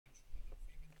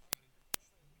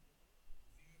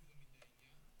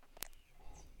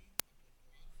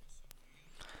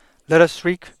Let us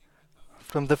read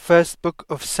from the first book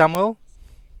of Samuel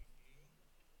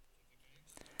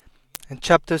in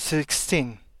chapter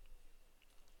 16.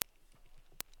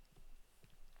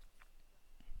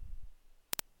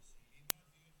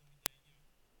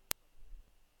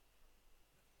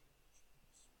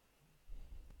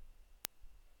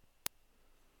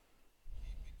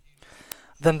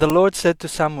 Then the Lord said to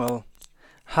Samuel,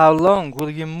 "How long will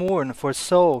you mourn for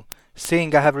Saul,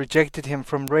 seeing I have rejected him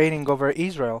from reigning over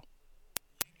Israel?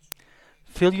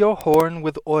 Fill your horn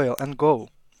with oil and go.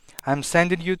 I am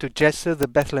sending you to Jesse the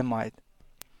Bethlehemite,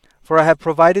 for I have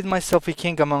provided myself a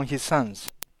king among his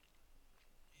sons."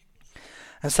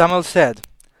 And Samuel said,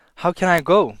 "How can I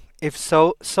go? If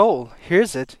Saul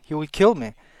hears it, he will kill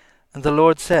me." And the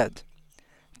Lord said,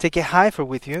 "Take a heifer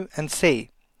with you, and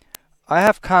say, 'I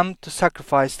have come to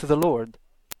sacrifice to the Lord.'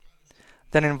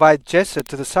 Then invite Jesse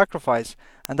to the sacrifice,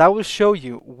 and I will show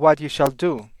you what you shall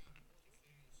do.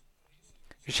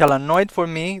 You shall anoint for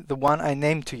me the one I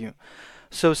name to you."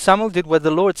 So Samuel did what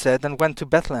the Lord said, and went to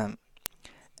Bethlehem.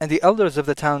 And the elders of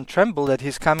the town trembled at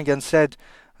his coming, and said,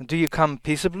 "Do you come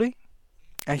peaceably?"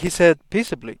 And he said,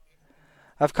 "Peaceably.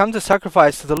 I have come to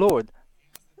sacrifice to the Lord.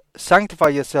 Sanctify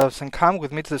yourselves, and come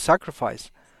with me to the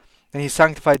sacrifice." Then he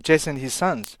sanctified Jesse and his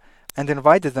sons, and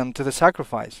invited them to the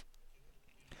sacrifice.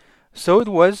 So it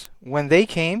was, when they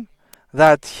came,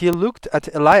 that he looked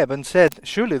at Eliab and said,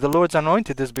 "Surely the Lord's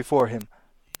anointed is before him."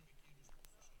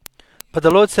 But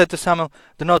the Lord said to Samuel,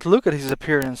 "Do not look at his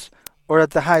appearance, or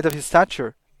at the height of his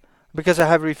stature, because I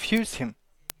have refused him.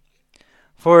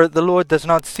 For the Lord does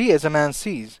not see as a man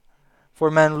sees. For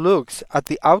man looks at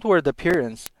the outward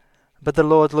appearance, but the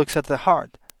Lord looks at the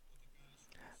heart."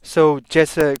 So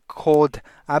Jesse called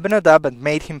Abinadab and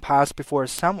made him pass before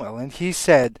Samuel. And he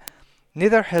said,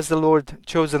 "Neither has the Lord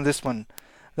chosen this one."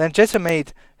 Then Jesse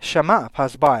made Shammah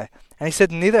pass by, and he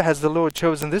said, "Neither has the Lord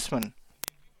chosen this one."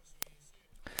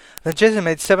 Then Jesse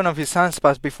made 7 of his sons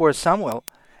pass before Samuel.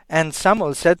 And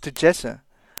Samuel said to Jesse,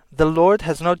 "The Lord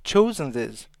has not chosen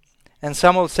this." And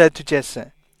Samuel said to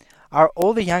Jesse, "Are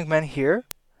all the young men here?"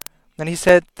 Then he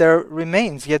said, "There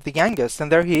remains yet the youngest,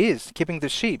 and there he is, keeping the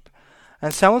sheep."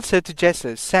 And Samuel said to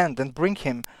Jesse, "Send and bring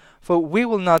him, for we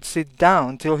will not sit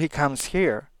down till he comes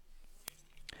here."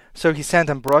 So he sent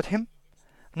and brought him.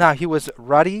 Now he was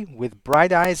ruddy, with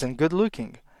bright eyes, and good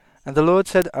looking. And the Lord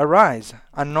said, "Arise,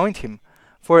 anoint him,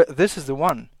 for this is the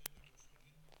one."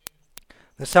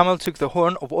 Then Samuel took the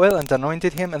horn of oil and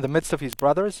anointed him in the midst of his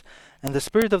brothers, and the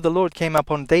Spirit of the Lord came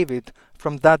upon David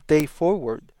from that day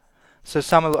forward. So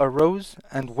Samuel arose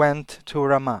and went to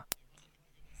Ramah.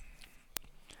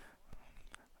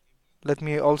 Let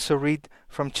me also read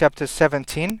from chapter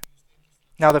 17.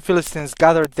 Now the Philistines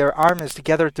gathered their armies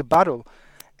together to battle,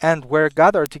 and were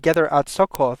gathered together at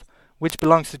Succoth, which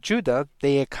belongs to Judah.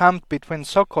 They encamped between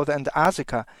Succoth and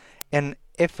Azekah in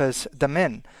Ephes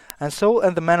Dammim. And Saul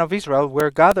and the men of Israel were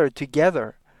gathered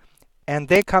together, and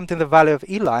they camped in the valley of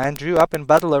Elah, and drew up in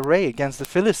battle array against the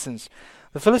Philistines.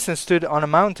 The Philistines stood on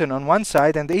a mountain on one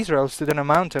side, and Israel stood on a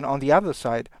mountain on the other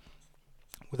side,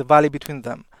 with a valley between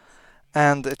them.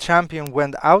 And a champion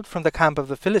went out from the camp of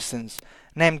the Philistines,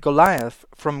 named Goliath,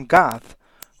 from Gath,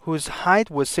 whose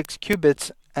height was 6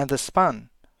 cubits and a span.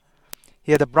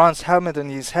 He had a bronze helmet on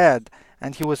his head,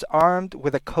 and he was armed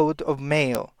with a coat of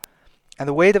mail. And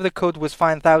the weight of the coat was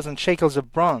 5,000 shekels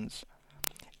of bronze.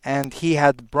 And he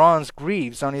had bronze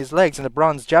greaves on his legs, and a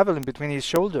bronze javelin between his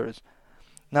shoulders.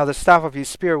 Now the staff of his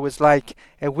spear was like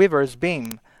a weaver's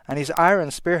beam, and his iron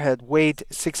spearhead weighed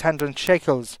 600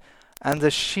 shekels, and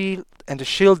the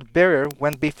shield bearer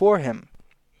went before him.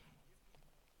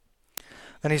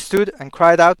 Then he stood and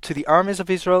cried out to the armies of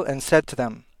Israel, and said to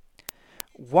them,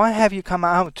 "Why have you come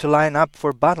out to line up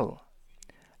for battle?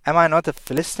 Am I not a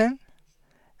Philistine?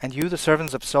 And you, the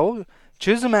servants of Saul?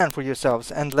 Choose a man for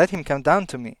yourselves, and let him come down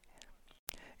to me.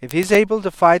 If he is able to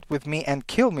fight with me and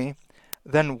kill me,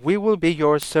 then we will be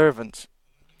your servants.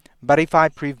 But if I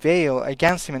prevail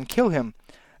against him and kill him,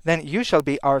 then you shall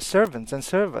be our servants and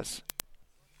serve us."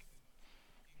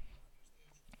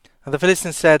 And the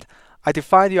Philistines said, "I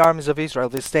defy the armies of Israel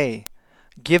this day.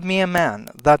 Give me a man,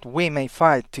 that we may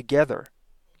fight together."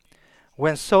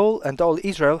 When Saul and all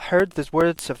Israel heard these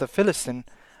words of the Philistine,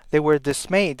 they were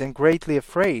dismayed and greatly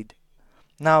afraid.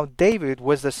 Now David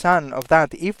was the son of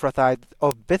that Ephrathite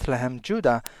of Bethlehem,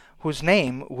 Judah, whose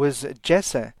name was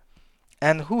Jesse,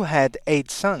 and who had 8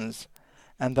 sons.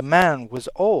 And the man was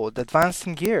old, advanced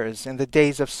in years, in the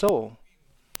days of Saul.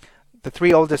 The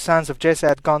 3 oldest sons of Jesse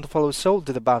had gone to follow Saul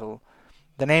to the battle.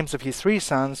 The names of his 3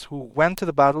 sons who went to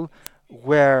the battle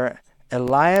were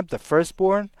Eliab the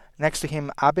firstborn, next to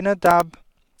him Abinadab,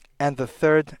 and the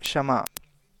third Shammah.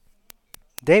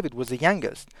 David was the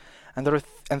youngest, and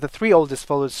the three oldest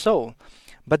followed Saul.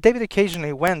 But David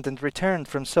occasionally went and returned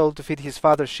from Saul to feed his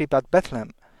father's sheep at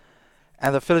Bethlehem.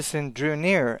 And the Philistine drew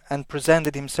near and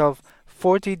presented himself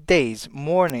 40 days,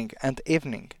 morning and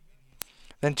evening.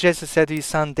 Then Jesse said to his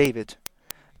son David,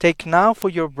 Take now for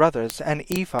your brothers an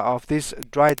ephah of this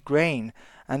dried grain,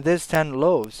 and these 10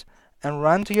 loaves, and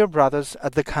run to your brothers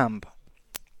at the camp.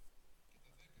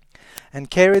 And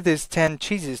carry these 10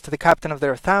 cheeses to the captain of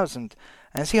their 1,000,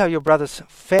 and see how your brothers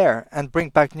fare, and bring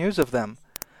back news of them.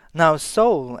 Now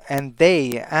Saul and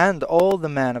they and all the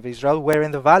men of Israel were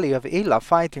in the valley of Elah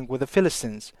fighting with the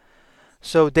Philistines.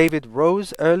 So David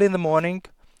rose early in the morning,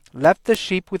 left the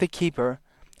sheep with the keeper,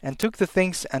 and took the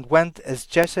things and went as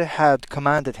Jesse had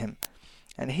commanded him.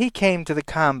 And he came to the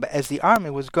camp as the army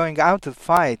was going out to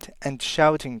fight and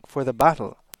shouting for the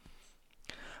battle.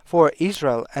 For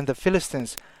Israel and the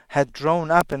Philistines had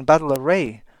drawn up in battle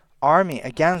array, army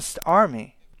against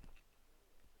army.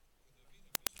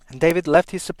 And David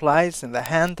left his supplies in the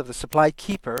hand of the supply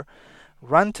keeper,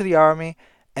 ran to the army,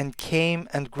 and came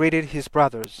and greeted his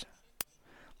brothers.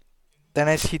 Then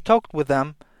as he talked with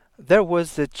them, there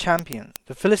was the champion,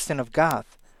 the Philistine of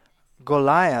Gath,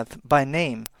 Goliath by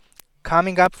name,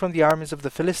 coming up from the armies of the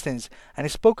Philistines, and he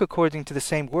spoke according to the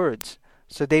same words.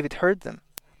 So David heard them.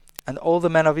 And all the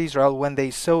men of Israel, when they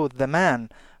saw the man,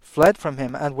 fled from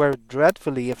him, and were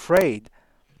dreadfully afraid.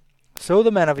 So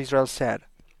the men of Israel said,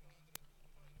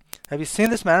 Have you seen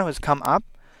this man who has come up?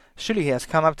 Surely he has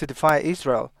come up to defy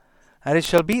Israel. And it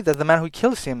shall be that the man who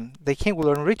kills him, the king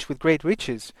will enrich with great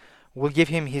riches, will give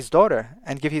him his daughter,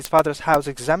 and give his father's house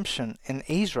exemption in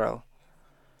Israel.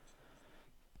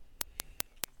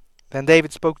 Then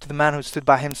David spoke to the man who stood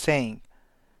by him, saying,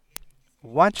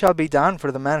 What shall be done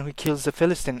for the man who kills the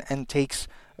Philistine and takes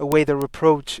away the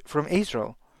reproach from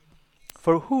Israel?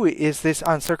 For who is this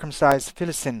uncircumcised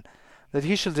Philistine, that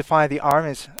he shall defy the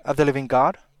armies of the living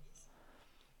God?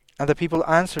 And the people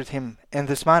answered him in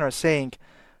this manner, saying,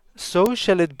 So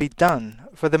shall it be done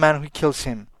for the man who kills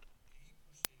him.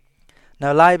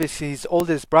 Now Eliab, his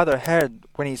oldest brother, heard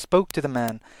when he spoke to the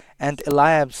man, and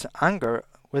Eliab's anger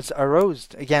was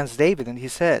aroused against David, and he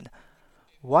said,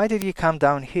 Why did you come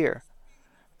down here?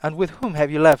 And with whom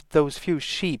have you left those few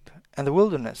sheep in the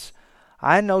wilderness?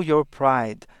 I know your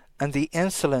pride and the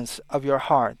insolence of your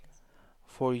heart,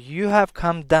 for you have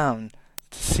come down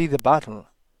to see the battle.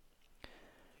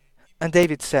 And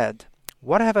David said,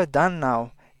 What have I done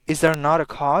now? Is there not a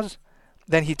cause?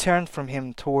 Then he turned from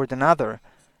him toward another,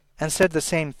 and said the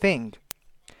same thing.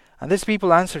 And these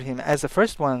people answered him as the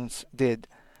first ones did.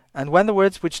 And when the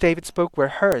words which David spoke were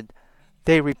heard,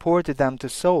 they reported them to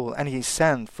Saul, and he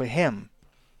sent for him.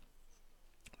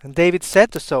 And David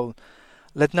said to Saul,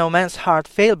 Let no man's heart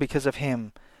fail because of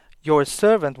him. Your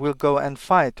servant will go and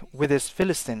fight with this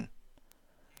Philistine.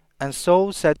 And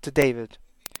Saul said to David,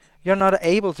 You are not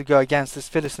able to go against this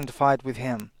Philistine to fight with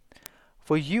him,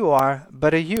 for you are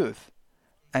but a youth,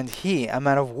 and he a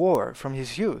man of war from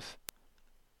his youth.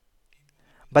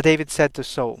 But David said to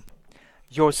Saul,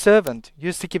 Your servant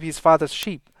used to keep his father's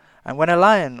sheep, and when a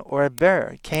lion or a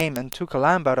bear came and took a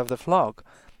lamb out of the flock,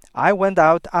 I went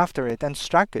out after it and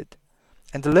struck it,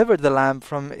 and delivered the lamb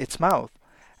from its mouth.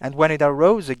 And when it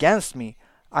arose against me,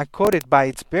 I caught it by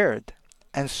its beard,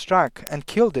 and struck and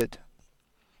killed it.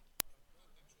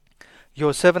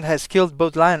 Your servant has killed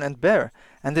both lion and bear,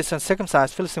 and this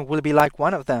uncircumcised Philistine will be like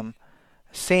one of them,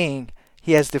 saying,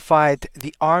 He has defied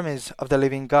the armies of the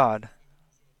living God.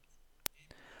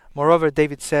 Moreover,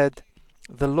 David said,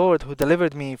 The Lord who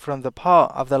delivered me from the paw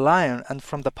of the lion and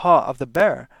from the paw of the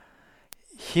bear,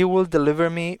 He will deliver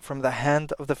me from the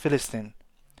hand of the Philistine.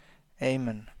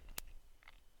 Amen.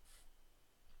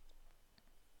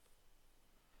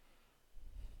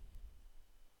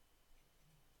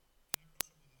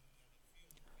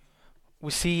 We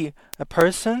see a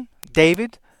person,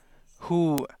 David,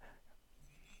 who,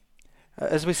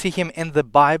 as we see him in the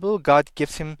Bible, God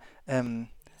gives him a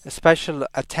special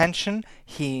attention.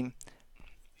 He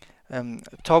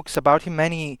talks about him.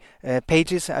 Many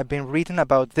pages have been written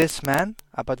about this man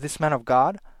of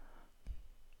God.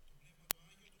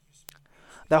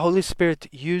 The Holy Spirit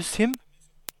used him,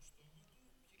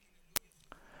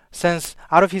 since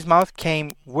out of his mouth came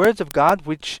words of God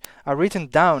which are written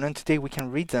down, and today we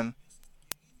can read them.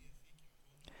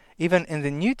 Even in the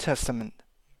New Testament,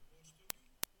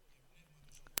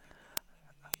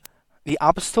 the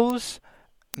apostles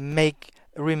make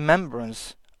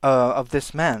remembrance of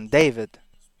this man, David,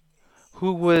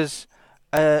 who was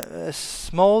a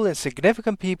small,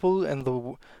 insignificant people in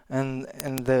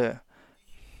the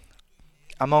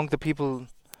among the people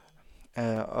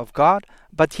of God,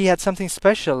 but he had something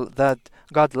special that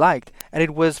God liked, and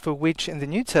it was for which in the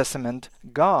New Testament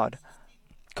God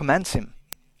commands him.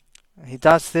 He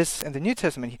does this in the New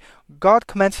Testament. God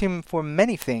commands him for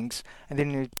many things in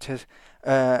the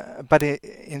but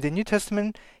in the New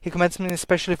Testament, he commands him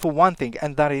especially for one thing,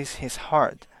 and that is his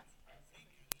heart.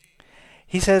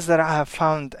 He says that I have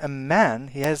found a man.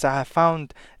 He says, I have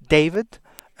found David,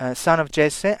 son of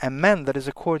Jesse, a man that is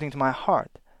according to my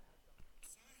heart.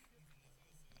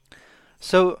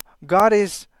 So God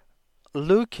is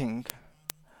looking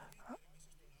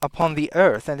upon the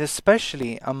earth, and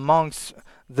especially amongst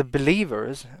the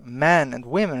believers, men and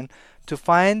women, to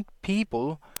find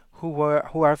people who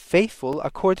are faithful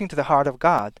according to the heart of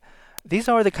God. These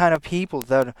are the kind of people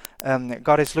that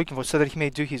God is looking for, so that he may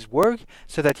do his work,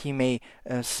 so that he may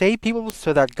save people,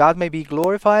 so that God may be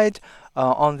glorified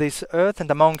on this earth and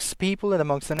amongst people and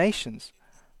amongst the nations.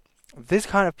 This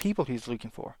kind of people he's looking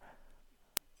for.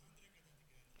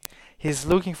 He's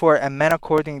looking for a man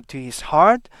according to his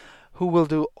heart, who will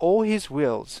do all his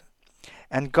wills.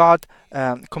 And God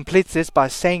completes this by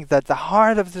saying that the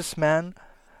heart of this man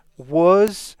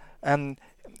was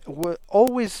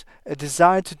always a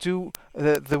desire to do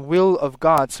the will of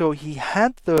God. So he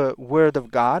had the word of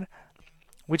God,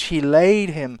 which he laid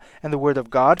him in the word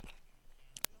of God.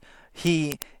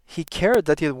 He cared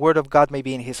that the word of God may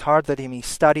be in his heart, that he may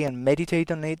study and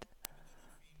meditate on it,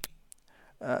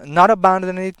 not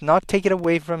abandon it, not take it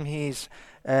away from his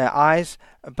eyes,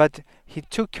 but he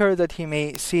took care that he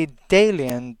may see it daily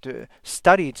and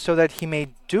study it, so that he may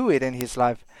do it in his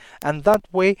life. And that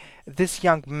way, this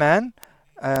young man,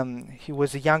 he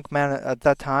was a young man at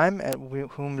that time,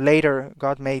 whom later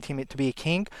God made him to be a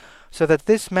king, so that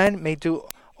this man may do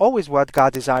always what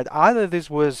God desired. Either this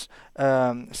was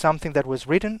something that was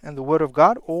written in the Word of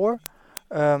God, or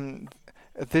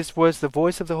this was the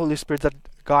voice of the Holy Spirit that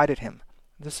guided him.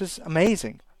 This is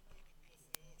amazing.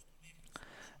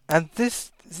 And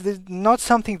this is not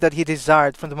something that he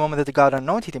desired from the moment that God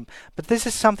anointed him, but this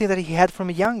is something that he had from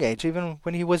a young age, even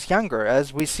when he was younger,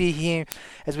 as we see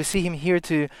him here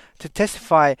to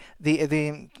testify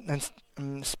and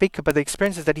speak about the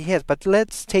experiences that he has. But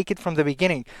let's take it from the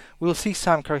beginning. We'll see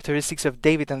some characteristics of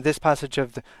David in this passage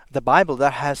of the Bible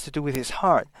that has to do with his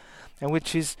heart, and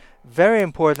which is very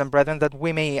important, brethren, that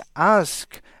we may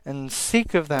ask and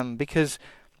seek of them, because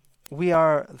we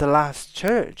are the last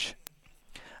church.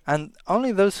 And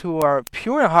only those who are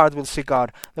pure in heart will see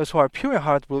God. Those who are pure in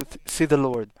heart will see the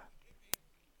Lord.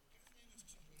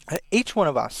 Each one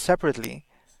of us separately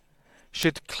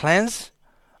should cleanse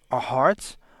our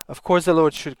hearts. Of course, the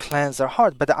Lord should cleanse our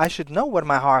heart, but I should know what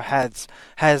my heart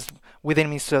has within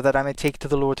me, so that I may take to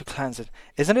the Lord to cleanse it.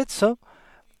 Isn't it so?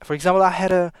 For example, I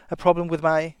had a problem with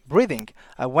my breathing.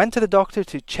 I went to the doctor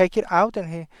to check it out,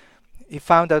 and he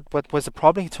found out what was the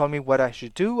problem. He told me what I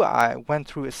should do. I went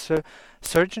through a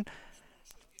surgeon,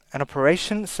 an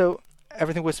operation, so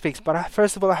everything was fixed. But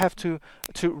first of all, I have to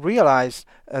realize,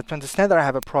 to understand that I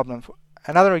have a problem.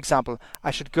 Another example,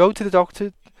 I should go to the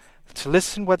doctor to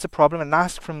listen what's the problem and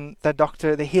ask from the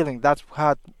doctor the healing. That's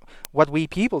what we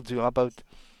people do about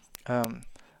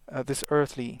this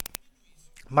earthly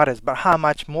matters. But how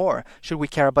much more should we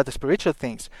care about the spiritual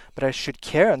things? But I should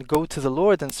care and go to the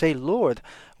Lord and say, Lord,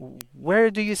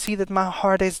 where do you see that my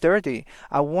heart is dirty?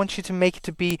 I want you to make it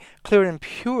to be clear and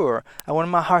pure. I want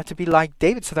my heart to be like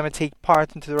David, so that I may take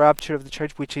part into the rapture of the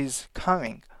church which is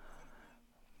coming.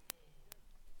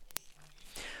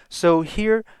 So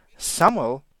here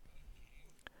Samuel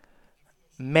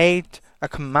made a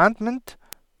commandment,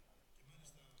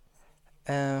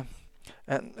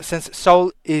 since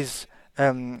Saul is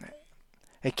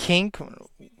a king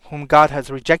whom God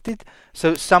has rejected.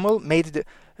 So Samuel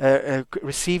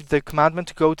received the commandment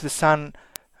to go to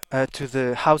to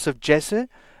the house of Jesse,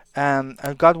 and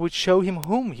God would show him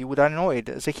whom he would anoint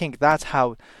as a king. That's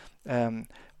how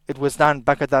it was done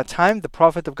back at that time. The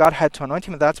prophet of God had to anoint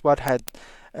him, and that's what had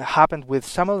happened with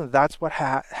Samuel, and that's what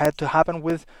had to happen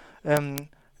with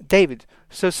David.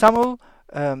 So Samuel,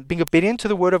 being obedient to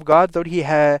the word of God, though he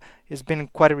has been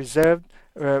quite reserved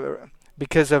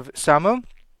because of Samuel.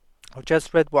 I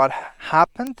just read what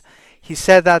happened. He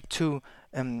said that to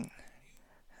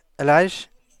Elijah,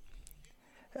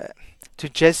 to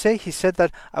Jesse. He said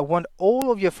that I want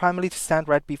all of your family to stand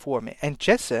right before me. And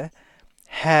Jesse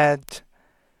had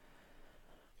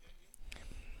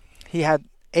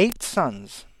 8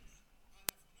 sons,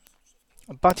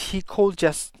 but he called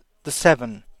just the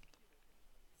 7.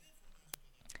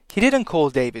 He didn't call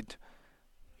David.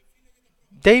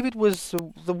 David was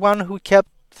the one who kept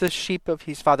the sheep of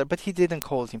his father, but he didn't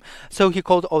call him. So he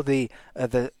called all the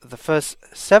first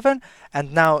 7,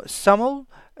 and now Samuel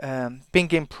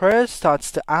being in prayer,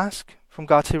 starts to ask from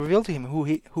God to reveal to him who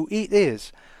he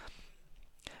is.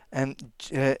 And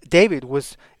David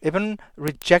was even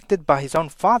rejected by his own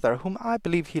father, whom I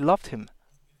believe he loved him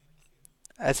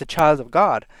as a child of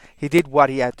God. He did what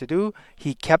he had to do.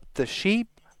 He kept the sheep,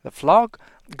 the flock.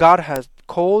 God has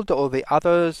called all the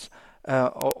others,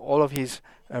 all of his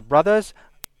brothers,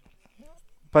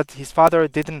 but his father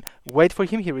didn't wait for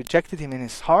him. He rejected him in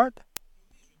his heart.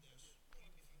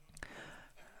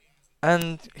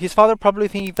 And his father probably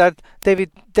thinking that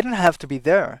David didn't have to be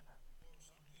there.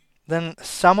 Then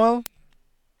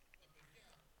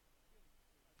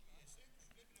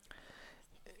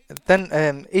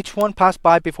each one passed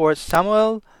by before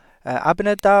Samuel,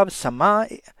 Abinadab, Shammah,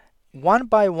 one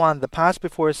by one they passed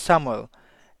before Samuel.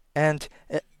 And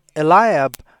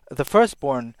Eliab, the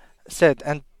firstborn, said,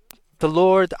 and the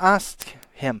Lord asked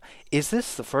him, "Is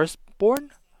this the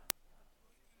firstborn?"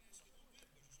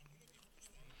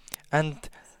 And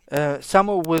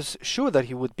Samuel was sure that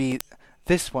he would be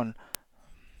this one.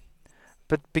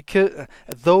 But because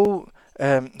though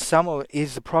Samuel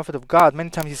is the prophet of God, many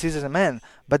times he sees as a man,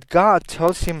 but God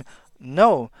tells him,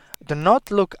 "No, do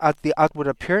not look at the outward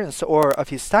appearance or of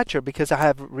his stature, because I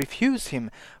have refused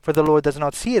him. For the Lord does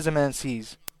not see as a man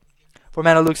sees. For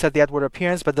man looks at the outward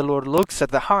appearance, but the Lord looks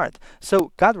at the heart."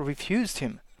 So God refused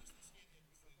him.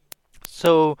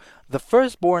 So the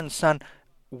firstborn son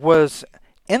was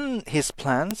in his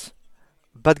plans,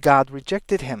 but God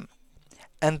rejected him.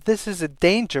 And this is a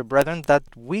danger, brethren, that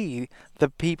we, the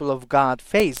people of God,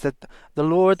 face, that the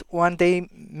Lord one day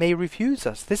may refuse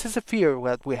us. This is a fear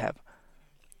that we have.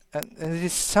 And it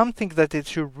is something that it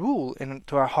should rule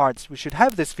into our hearts. We should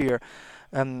have this fear,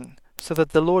 so that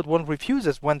the Lord won't refuse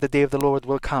us when the day of the Lord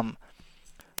will come.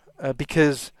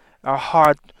 Because our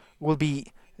heart will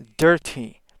be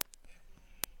dirty.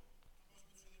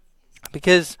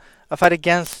 Because I fight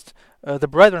against the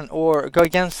brethren, or go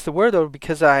against the word, or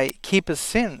because I keep a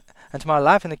sin into my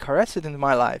life and I caress it into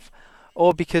my life,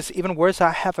 or because even worse, I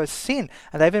have a sin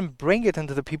and I even bring it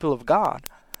into the people of God.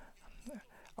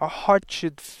 Our heart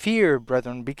should fear,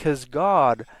 brethren, because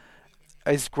God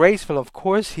is graceful. Of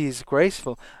course, He is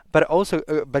graceful, but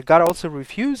God also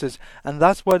refuses, and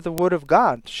that's what the Word of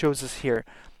God shows us here.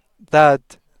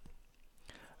 That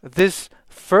this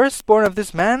firstborn of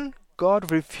this man, God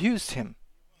refused him.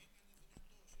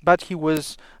 But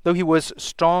though he was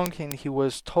strong and he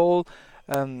was tall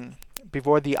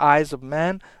before the eyes of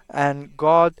man, and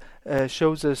God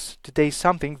shows us today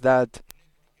something, that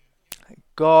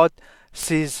God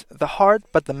sees the heart,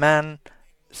 but the man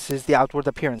sees the outward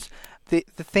appearance. The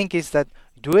thing is that,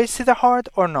 do I see the heart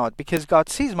or not? Because God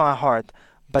sees my heart,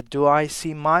 but do I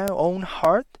see my own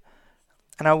heart?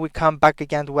 And I will come back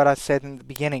again to what I said in the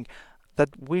beginning, that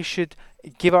we should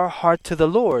give our heart to the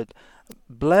Lord.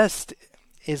 Blessed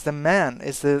is the man,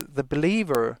 is the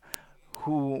believer,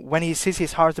 who, when he sees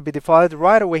his heart to be defiled,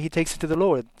 right away he takes it to the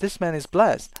Lord. This man is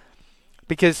blessed,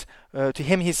 because to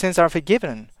him his sins are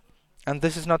forgiven, and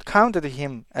this is not counted to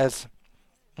him as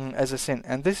a sin.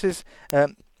 And this is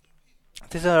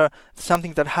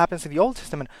something that happens in the Old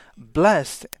Testament.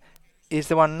 Blessed is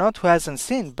the one not who hasn't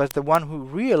sinned, but the one who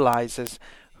realizes,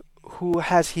 who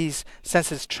has his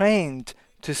senses trained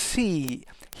to see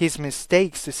his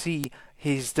mistakes, to see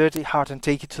his dirty heart and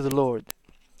take it to the Lord.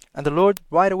 And the Lord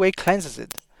right away cleanses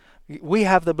it. We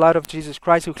have the blood of Jesus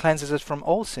Christ who cleanses us from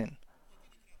all sin.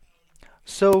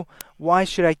 So why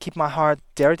should I keep my heart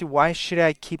dirty? Why should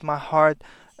I keep my heart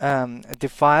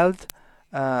defiled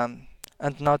and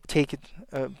not take it?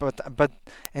 But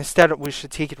instead we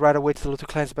should take it right away to the Lord to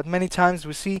cleanse it. But many times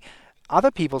we see other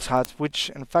people's hearts,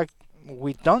 which in fact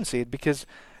we don't see it, because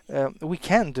we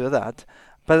can do that.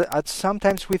 But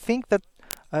sometimes we think that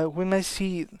we may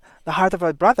see the heart of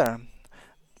our brother.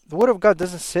 The Word of God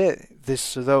doesn't say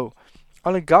this, though.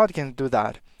 Only God can do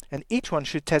that. And each one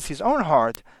should test his own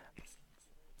heart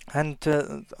and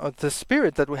the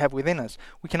spirit that we have within us.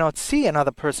 We cannot see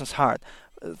another person's heart.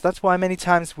 That's why many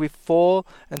times we fall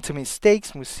into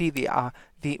mistakes. We see the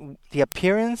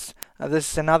appearance.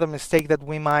 This is another mistake that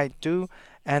we might do,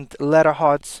 and let our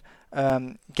hearts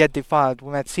get defiled.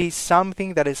 We might see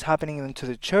something that is happening into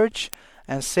the church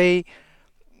and say,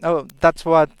 "Oh, that's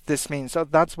what this means. Oh,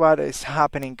 that's what is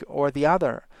happening," or the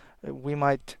other. We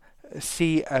might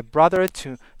see a brother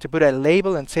to put a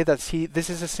label and say that this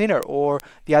is a sinner, or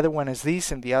the other one is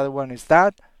this and the other one is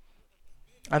that.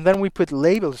 And then we put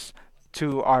labels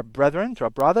to our brethren, to our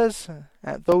brothers,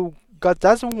 though God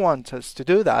doesn't want us to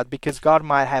do that, because God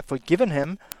might have forgiven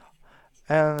him,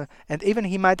 and even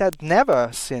he might have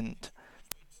never sinned.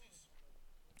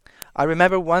 I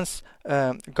remember once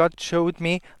God showed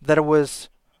me that I was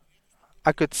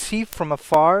I could see from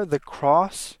afar the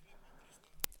cross,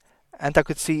 and I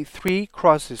could see three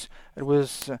crosses. It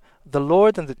was the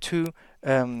Lord and the two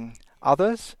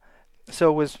others.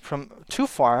 So it was from too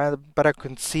far, but I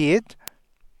couldn't see it.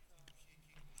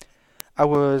 I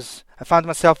found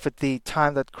myself at the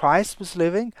time that Christ was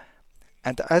living,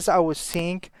 and as I was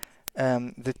seeing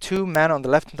the two men on the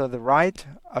left and on the right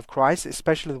of Christ,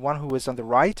 especially the one who was on the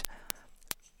right,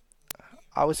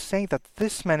 I was saying that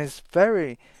this man is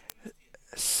very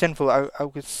sinful. I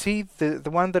could see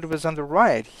the one that was on the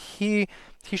right. He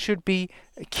should be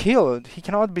killed. He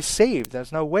cannot be saved.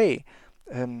 There's no way.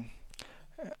 Um,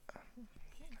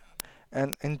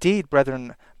 and indeed,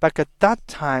 brethren, back at that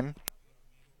time,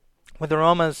 when the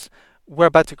Romans were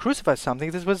about to crucify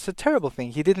something, this was a terrible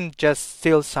thing. He didn't just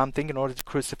steal something in order to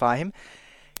crucify him.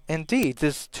 Indeed,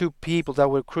 these two people that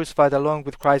were crucified along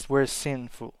with Christ were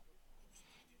sinful.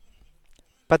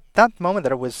 But that moment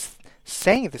that I was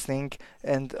saying this thing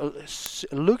and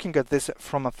looking at this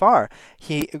from afar,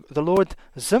 the Lord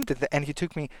zoomed it and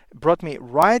he brought me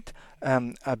right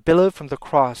below from the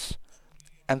cross,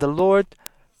 and the Lord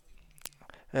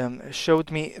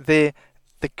showed me the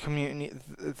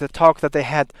talk that they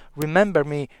had. Remember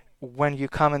me when you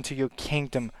come into your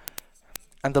kingdom.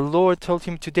 And the Lord told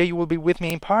him, today you will be with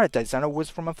me in paradise. And I was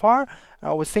from afar.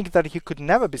 I was thinking that he could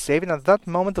never be saved. And at that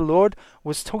moment the Lord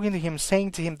was talking to him,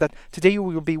 saying to him that today you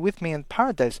will be with me in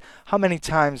paradise. How many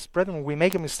times, brethren, we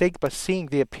make a mistake by seeing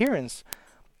the appearance.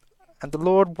 And the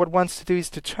Lord, what wants to do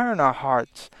is to turn our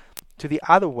hearts to the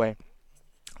other way.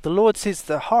 The Lord sees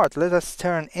the heart. Let us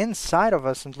turn inside of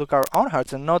us and look our own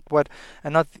hearts, and not what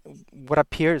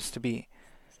appears to be.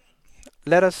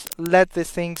 Let us let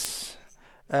these things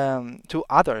to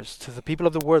others, to the people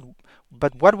of the world.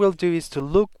 But what we'll do is to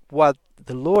look what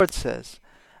the Lord says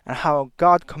and how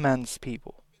God commands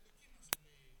people.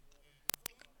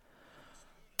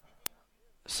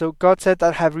 So God said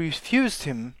that I have refused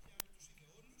him.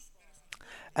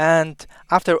 And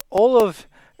after all of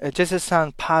Jesus'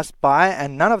 son passed by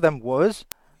and none of them was,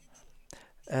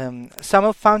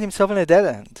 Samuel found himself in a dead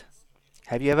end.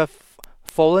 Have you ever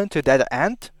fallen to a dead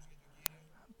end?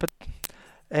 But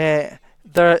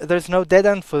there's no dead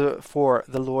end for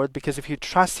the Lord, because if you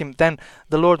trust him, then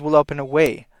the Lord will open a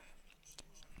way.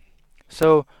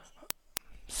 So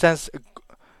since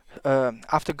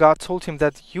after God told him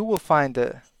that you will find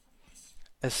a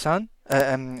son,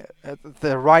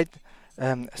 the right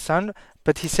son,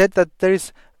 but he said that there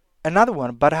is another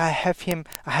one, but I had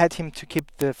him to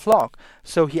keep the flock.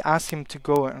 So he asked him to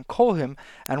go and call him,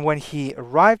 and when he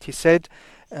arrived, he said,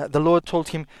 the Lord told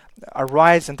him,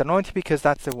 arise and anoint him, because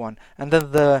that's the one. And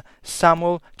then the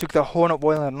Samuel took the horn of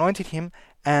oil and anointed him,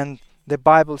 and the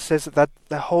Bible says that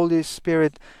the Holy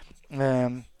Spirit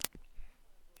went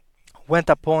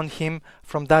upon him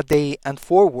from that day and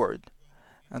forward.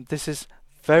 And this is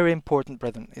very important,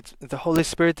 brethren. The Holy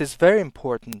Spirit is very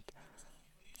important.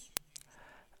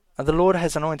 And the Lord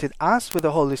has anointed us with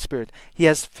the Holy Spirit. He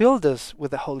has filled us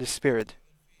with the Holy Spirit.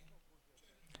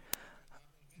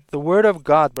 The Word of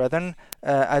God, brethren,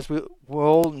 as we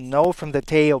all know from the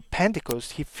day of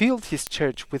Pentecost, he filled his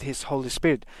church with his Holy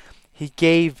Spirit. He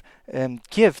gave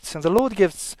gifts, and the Lord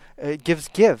gives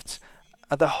gifts.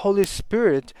 And the Holy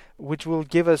Spirit, which will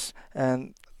give us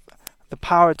the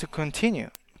power to continue.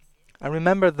 And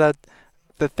remember that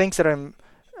the things that are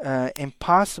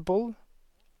impossible,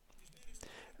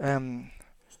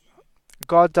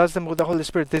 God does them with the Holy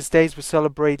Spirit. These days we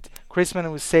celebrate Christmas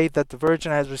and we say that the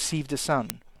Virgin has received a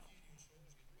son.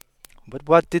 But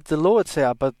what did the Lord say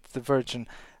about the Virgin?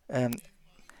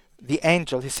 The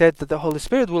angel, he said that the Holy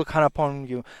Spirit will come upon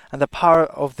you, and the power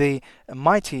of the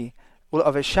mighty will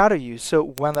overshadow you. So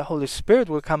when the Holy Spirit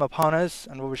will come upon us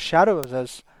and overshadows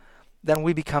us, then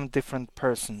we become different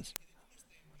persons.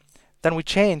 Then we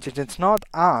change, and it's not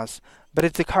us, but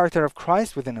it's the character of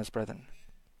Christ within us, brethren.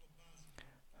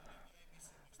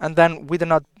 And then we do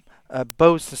not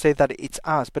boast to say that it's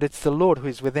us, but it's the Lord who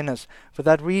is within us. For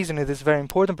that reason, it is very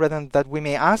important, brethren, that we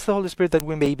may ask the Holy Spirit, that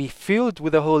we may be filled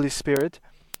with the Holy Spirit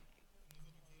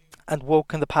and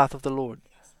walk in the path of the Lord.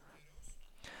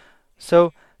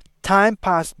 So time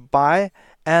passed by,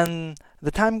 and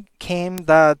the time came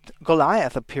that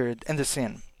Goliath appeared in the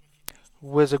scene. He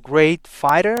was a great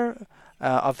fighter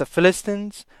of the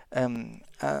Philistines.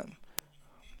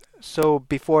 So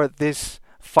before this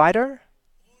fighter,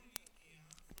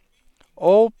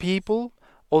 all people,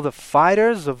 all the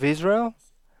fighters of Israel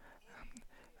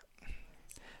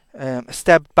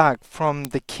stepped back. From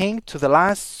the king to the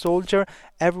last soldier,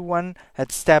 everyone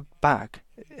had stepped back.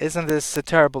 Isn't this a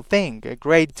terrible thing? A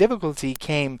great difficulty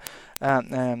came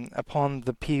upon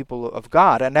the people of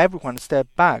God, and everyone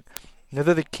stepped back.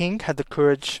 Neither the king had the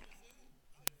courage.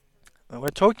 We're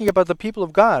talking about the people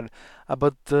of God,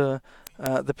 about the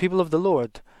people of the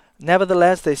Lord.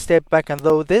 Nevertheless, they stepped back, and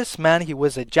though this man, he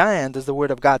was a giant, as the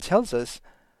word of God tells us,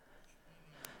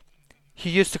 he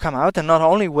used to come out, and not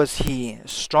only was he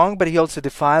strong, but he also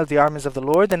defiled the armies of the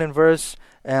Lord. And in verse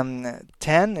 10,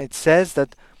 it says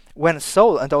that when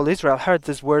Saul and all Israel heard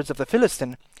these words of the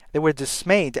Philistine, they were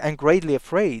dismayed and greatly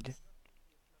afraid.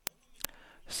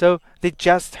 So they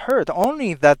just heard,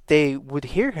 only that they would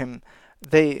hear him,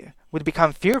 they would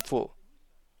become fearful.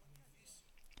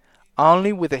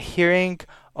 Only with the hearing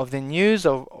of the news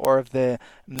or of the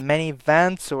many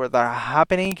events or that are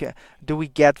happening do we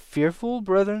get fearful,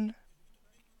 brethren.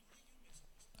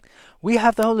 We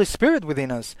have the Holy Spirit within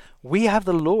us. We have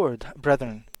the Lord,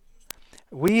 brethren.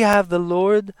 We have the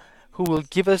Lord who will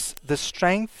give us the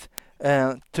strength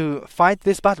to fight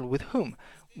this battle. With whom?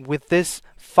 With this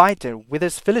fighter, with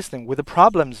this Philistine, with the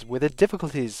problems, with the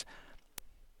difficulties.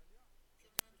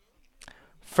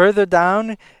 Further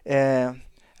down, in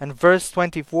verse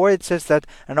 24, it says that,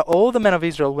 and all the men of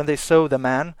Israel, when they saw the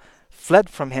man,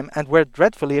 fled from him and were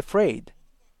dreadfully afraid.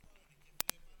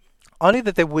 Only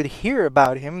that they would hear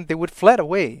about him, they would fled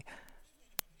away.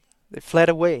 They fled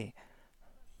away.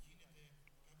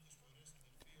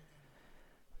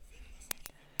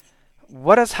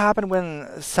 What has happened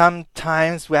when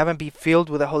sometimes we haven't been filled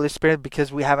with the Holy Spirit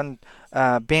because we haven't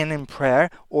been in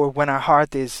prayer, or when our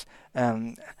heart is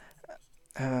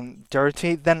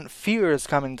dirty? Then fears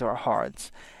come into our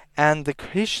hearts, and the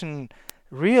Christian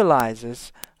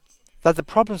realizes that the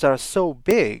problems are so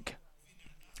big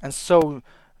and so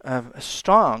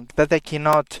strong that they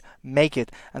cannot make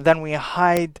it, and then we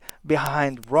hide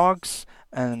behind rocks,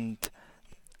 and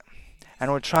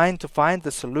we're trying to find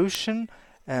the solution.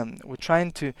 We're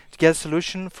trying to get a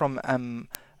solution from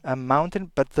a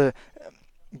mountain, but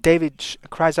David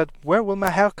cries out, "Where will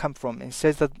my help come from?" He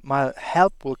says that my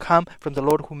help will come from the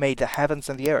Lord who made the heavens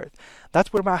and the earth.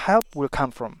 That's where my help will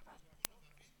come from.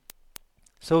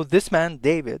 So this man,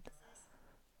 David,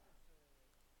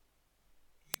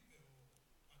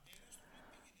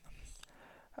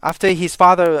 after his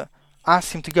father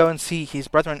asked him to go and see his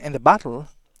brethren in the battle,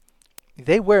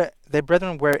 their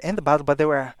brethren were in the battle, but they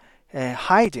were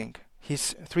hiding,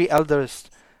 his three eldest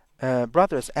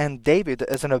brothers. And David,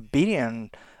 as an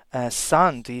obedient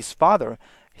son to his father,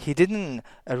 he didn't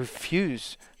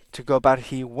refuse to go, but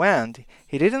he went.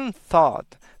 He didn't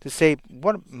thought to say,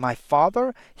 "What, my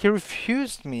father? He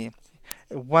refused me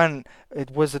when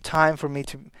it was a time for me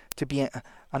to be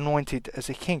anointed as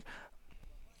a king."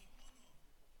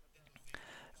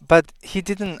 But he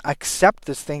didn't accept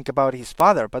this thing about his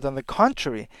father, but on the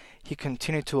contrary, he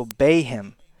continued to obey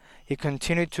him. He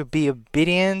continued to be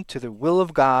obedient to the will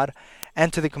of God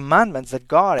and to the commandments that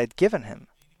God had given him,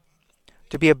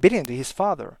 to be obedient to his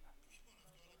father.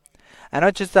 And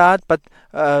not just that, but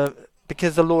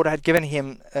because the Lord had given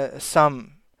him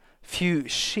some few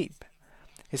sheep,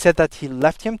 he said that he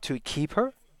left him to keep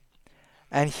her,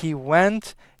 and he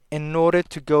went in order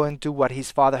to go and do what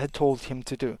his father had told him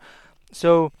to do.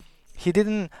 So he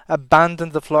didn't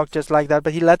abandon the flock just like that,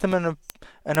 but he led them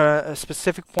in a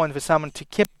specific point for someone to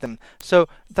keep them. So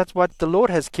that's what the Lord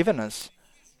has given us.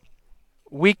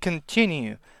 We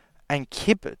continue and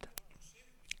keep it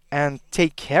and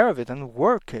take care of it and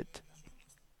work it.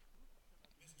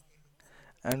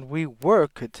 And we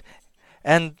work it.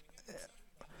 And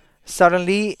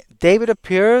suddenly David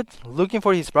appeared looking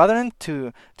for his brethren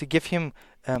to give him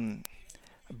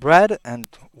bread and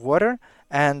water.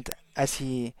 And as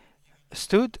he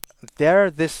stood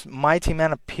there, this mighty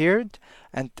man appeared,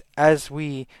 and as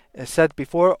we said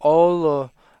before,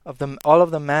 all of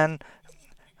the men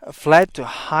fled to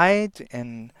hide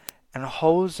in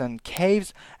holes and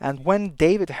caves. And when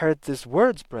David heard these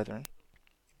words, brethren,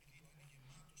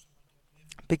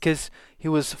 because he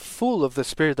was full of the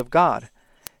Spirit of God,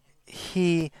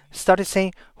 he started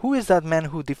saying, "Who is that man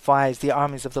who defies the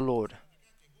armies of the Lord?"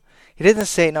 He didn't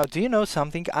say, "Now, do you know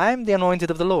something? I'm the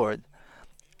anointed of the Lord.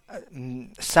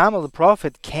 Samuel the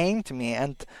prophet came to me,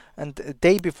 and the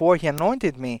day before he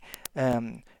anointed me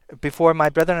before my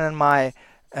brethren and my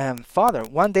father.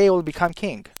 One day I will become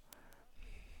king."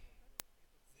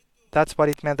 That's what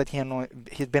it meant, that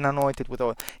he'd been anointed with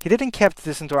oil. He didn't keep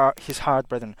this into his heart,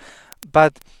 brethren.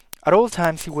 But at all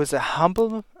times he was a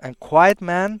humble and quiet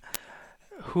man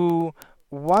who,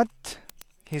 what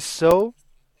he saw,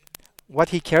 what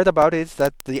he cared about is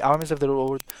that the armies of the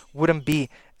Lord wouldn't be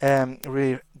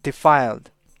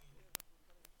defiled.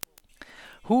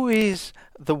 Who is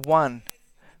the one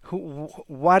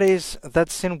what is that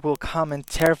sin will come and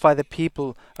terrify the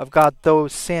people of God? Though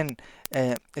sin,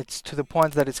 it's to the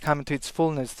point that it's coming to its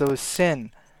fullness. Though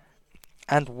sin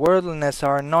and worldliness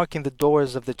are knocking the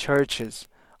doors of the churches,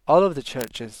 all of the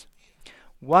churches.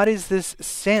 What is this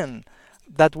sin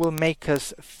that will make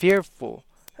us fear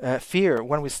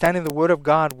when we stand in the Word of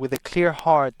God with a clear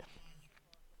heart,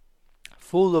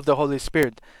 full of the Holy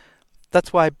Spirit?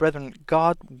 That's why, brethren,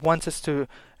 God wants us to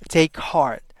take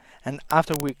heart. And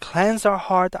after we cleanse our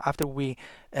heart, after we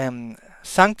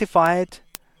sanctify it,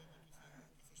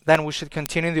 then we should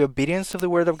continue the obedience of the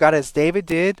Word of God as David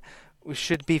did. We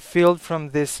should be filled from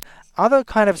this other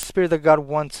kind of spirit that God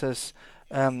wants us,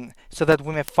 so that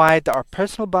we may fight our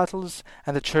personal battles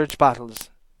and the church battles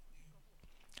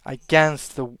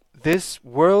against this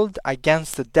world,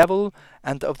 against the devil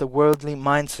and of the worldly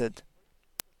mindset.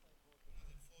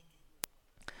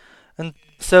 And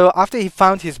so after he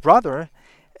found his brother,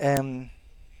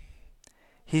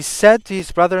 he said to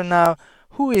his brother, now,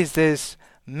 who is this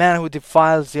man who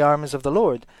defiles the armies of the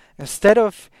Lord? Instead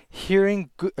of hearing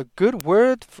a good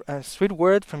word, a sweet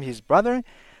word from his brother,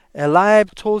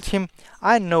 Eliab told him,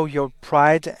 I know your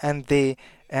pride and the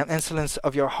insolence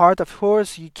of your heart. Of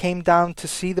course, you came down to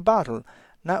see the battle.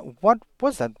 Now, what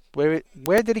was that? Where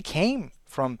did he came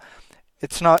from?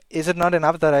 Is it not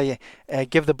enough that I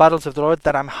give the battles of the Lord,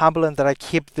 that I'm humble and that I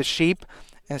keep the sheep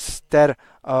instead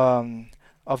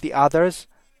of the others?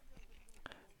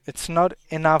 It's not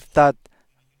enough that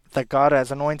God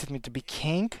has anointed me to be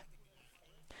king,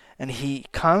 and he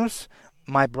comes,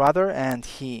 my brother, and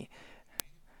he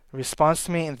responds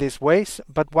to me in these ways.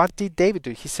 But what did David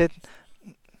do? He said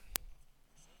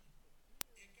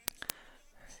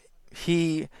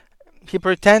he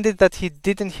pretended that he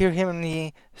didn't hear him, and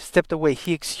he stepped away.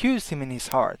 He excused him in his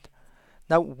heart.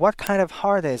 Now, what kind of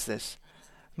heart is this?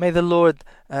 May the Lord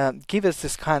give us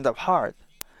this kind of heart.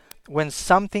 When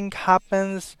something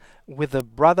happens with a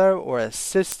brother or a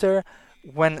sister,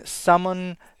 when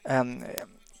someone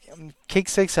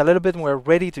kicks us a little bit and we're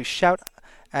ready to shout,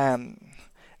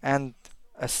 and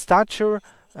a stature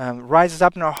rises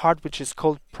up in our heart, which is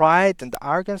called pride and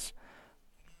arrogance,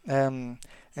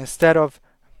 instead of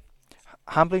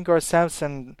humbling ourselves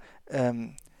and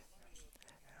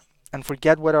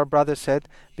forget what our brother said,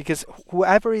 because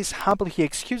whoever is humble, he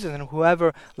excuses, and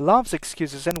whoever loves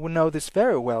excuses, and we know this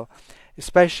very well,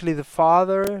 especially the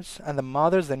fathers and the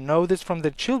mothers, they know this from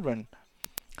their children,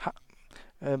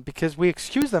 because we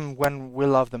excuse them when we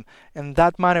love them. In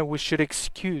that manner, we should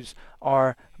excuse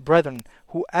our brethren.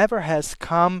 Whoever has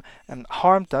come and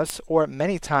harmed us, or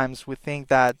many times we think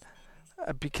that,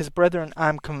 because brethren,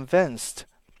 I'm convinced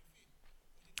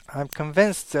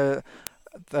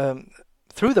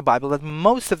through the Bible that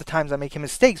most of the times I make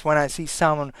mistakes when I see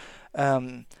someone,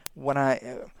 when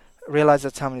I realize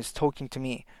that someone is talking to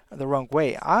me the wrong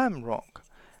way. I'm wrong.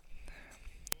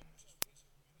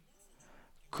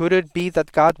 Could it be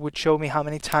that God would show me how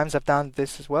many times I've done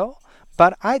this as well?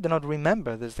 But I do not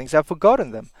remember these things. I've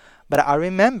forgotten them. But I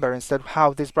remember instead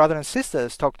how these brothers and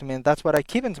sisters talk to me, and that's what I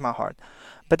keep into my heart.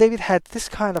 But David had this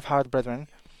kind of heart, brethren,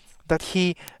 that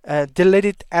he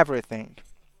deleted everything.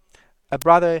 A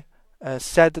brother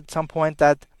said at some point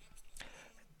that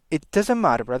it doesn't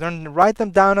matter, brethren, write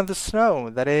them down on the snow.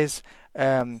 That is,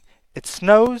 it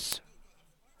snows,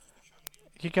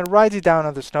 you can write it down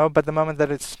on the snow, but the moment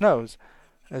that it's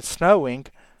snowing,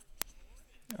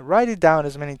 write it down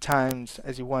as many times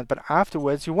as you want, but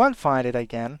afterwards you won't find it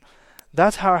again.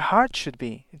 That's how our heart should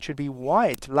be. It should be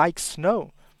white, like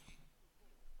snow.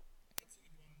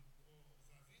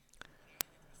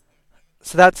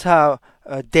 So that's how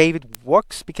David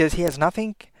works, because he has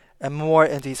nothing more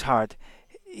in his heart.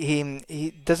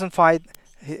 He doesn't fight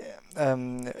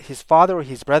his father or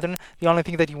his brethren. The only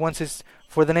thing that he wants is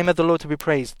for the name of the Lord to be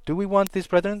praised. Do we want this,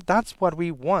 brethren? That's what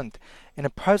we want. In a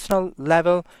personal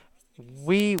level,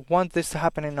 we want this to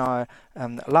happen in our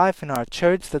life, in our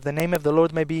church, that the name of the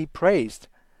Lord may be praised.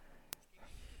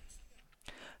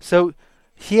 So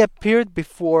he appeared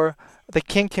before the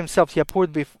king himself. He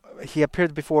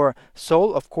appeared before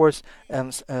Saul. Of course,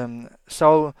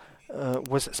 Saul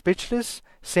was speechless,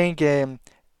 seeing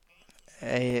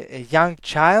a young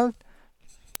child.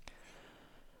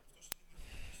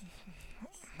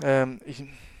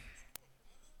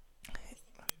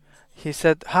 He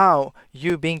said, how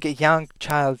you being a young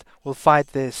child will fight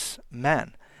this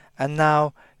man? And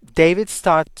now David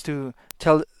starts to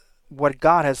tell what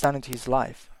God has done into his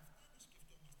life.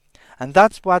 And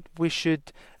that's what we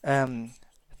should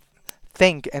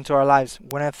think into our lives.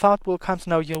 When a thought will come to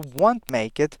know you won't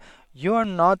make it, you are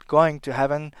not going to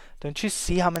heaven. Don't you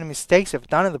see how many mistakes you've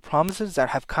done in the promises that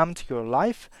have come to your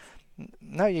life?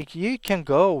 No, you can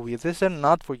go. These are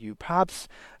not for you. Perhaps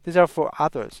these are for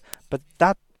others. But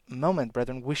that moment,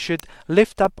 brethren, we should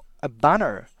lift up a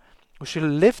banner. We should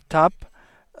lift up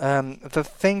the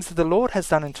things that the Lord has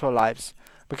done into our lives.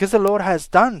 Because the Lord has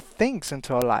done things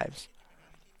into our lives.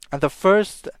 And the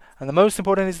first and the most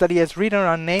important is that He has written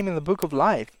our name in the book of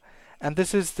life. And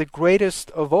this is the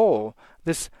greatest of all.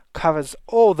 This covers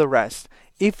all the rest.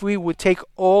 If we would take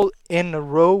all in a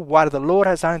row what the Lord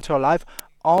has done into our life,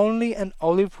 only and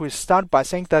only if we start by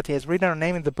saying that He has written our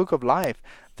name in the book of life,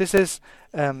 this is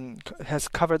has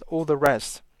covered all the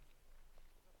rest.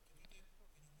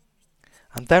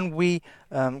 And then we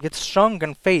get strong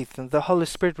in faith, and the Holy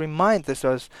Spirit reminds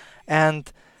us.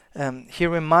 And He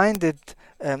reminded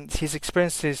his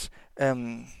experiences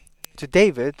to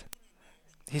David.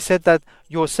 He said that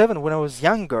your servant, when I was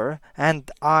younger,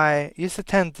 and I used to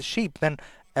tend the sheep, then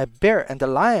a bear and a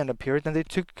lion appeared, and they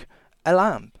took a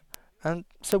lamb. And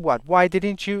so what? Why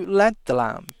didn't you let the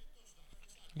lamb?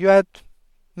 You had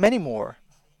many more.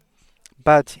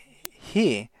 But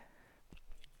he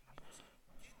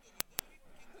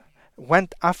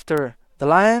went after the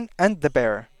lion and the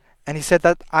bear, and he said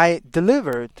that I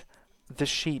delivered the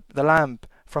sheep, the lamb,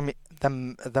 from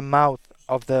the mouth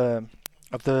of the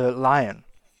lion.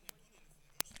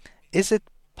 Is it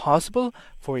possible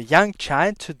for a young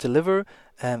child to deliver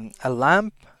a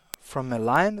lamb from a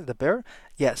lion, the bear?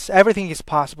 Yes, everything is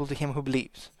possible to him who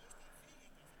believes.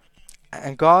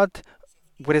 And God,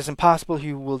 what is impossible,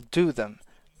 He will do them.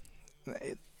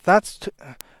 That's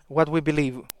what we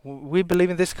believe. We believe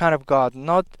in this kind of God,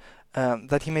 not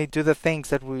that He may do the things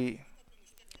that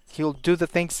He'll do the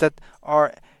things that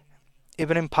are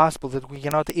even impossible, that we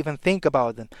cannot even think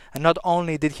about them. And not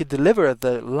only did He deliver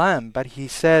the lamb, but He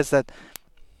says that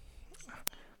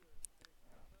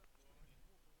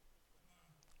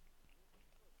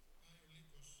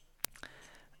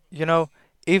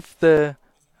if the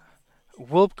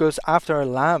wolf goes after a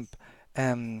lamb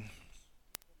and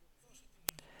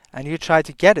you try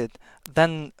to get it,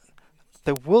 then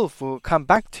the wolf will come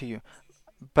back to you.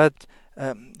 But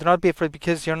do not be afraid,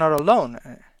 because you're not alone.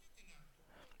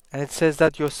 And it says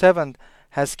that your servant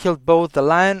has killed both the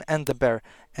lion and the bear.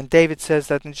 And David says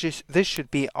that this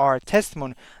should be our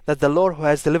testimony, that the Lord who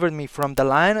has delivered me from the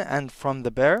lion and from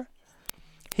the bear,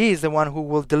 He is the one who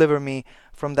will deliver me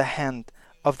from the hand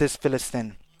of this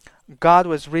Philistine. God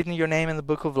who has written your name in the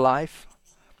book of life,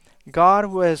 God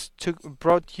who has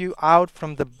brought you out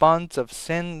from the bonds of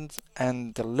sins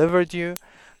and delivered you,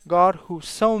 God who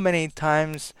so many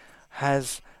times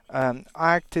has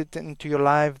acted into your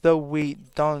life, though we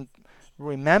don't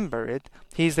remember it,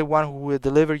 He is the one who will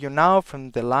deliver you now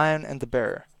from the lion and the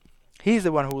bear. He is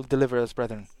the one who will deliver us,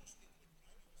 brethren.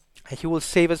 And He will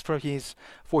save us for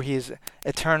His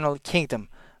eternal kingdom.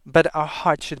 But our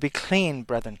heart should be clean,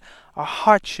 brethren. Our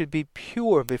heart should be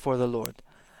pure before the Lord.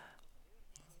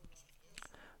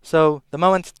 So the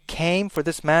moment came for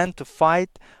this man to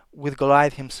fight with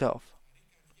Goliath himself.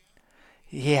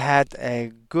 He had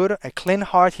a clean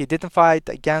heart. He didn't fight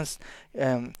against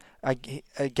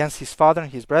his father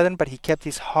and his brethren, but he kept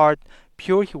his heart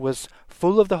pure. He was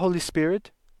full of the Holy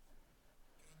Spirit.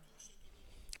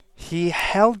 He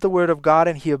held the word of God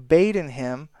and he obeyed in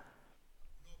Him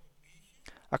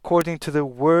according to the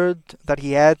word that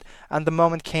he had, and the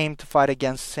moment came to fight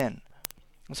against sin.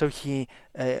 And so he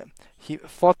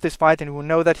fought this fight, and we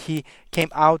know that he came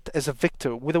out as a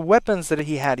victor with the weapons that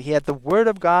he had. He had the word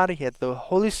of God, he had the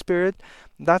Holy Spirit.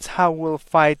 That's how we'll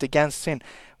fight against sin.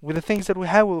 With the things that we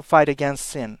have, we'll fight against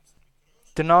sin.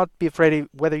 Do not be afraid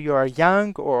whether you are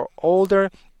young or older,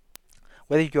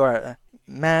 whether you are a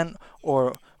man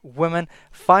or woman.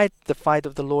 Fight the fight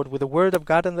of the Lord with the word of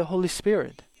God and the Holy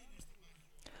Spirit.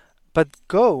 But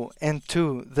go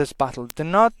into this battle. Do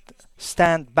not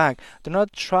stand back. Do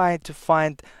not try to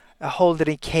find a hole in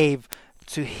a cave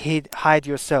to hide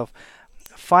yourself.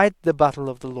 Fight the battle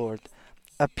of the Lord.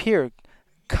 Appear.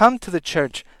 Come to the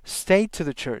church. Stay to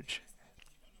the church.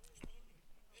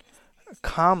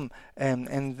 Come and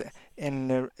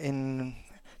in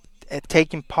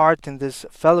taking part in this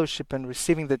fellowship and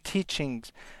receiving the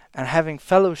teachings and having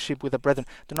fellowship with the brethren.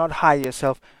 Do not hide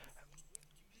yourself.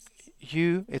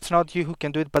 It's not you who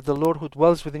can do it, but the Lord who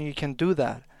dwells within you can do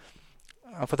that.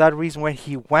 For that reason, when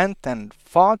he went and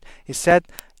fought, he said,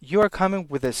 "You are coming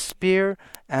with a spear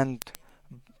and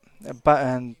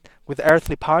with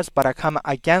earthly powers, but I come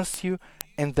against you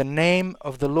in the name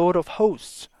of the Lord of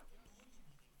hosts."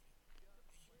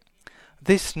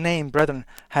 This name, brethren,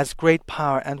 has great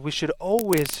power, and we should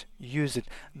always use it.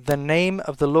 The name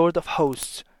of the Lord of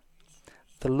hosts.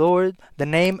 The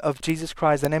name of Jesus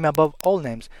Christ, the name above all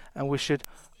names. And we should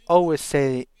always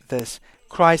say this: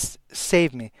 Christ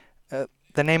save me.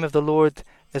 The name of the Lord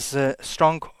is a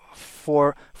strong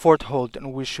foothold,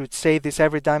 and we should say this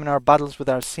every time in our battles with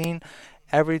our sin,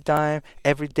 every time,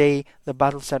 every day, the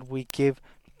battles that we give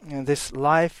in this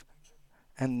life,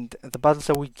 and the battles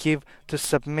that we give to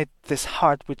submit this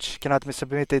heart which cannot be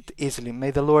submitted easily.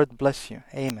 May the Lord bless you.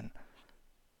 Amen.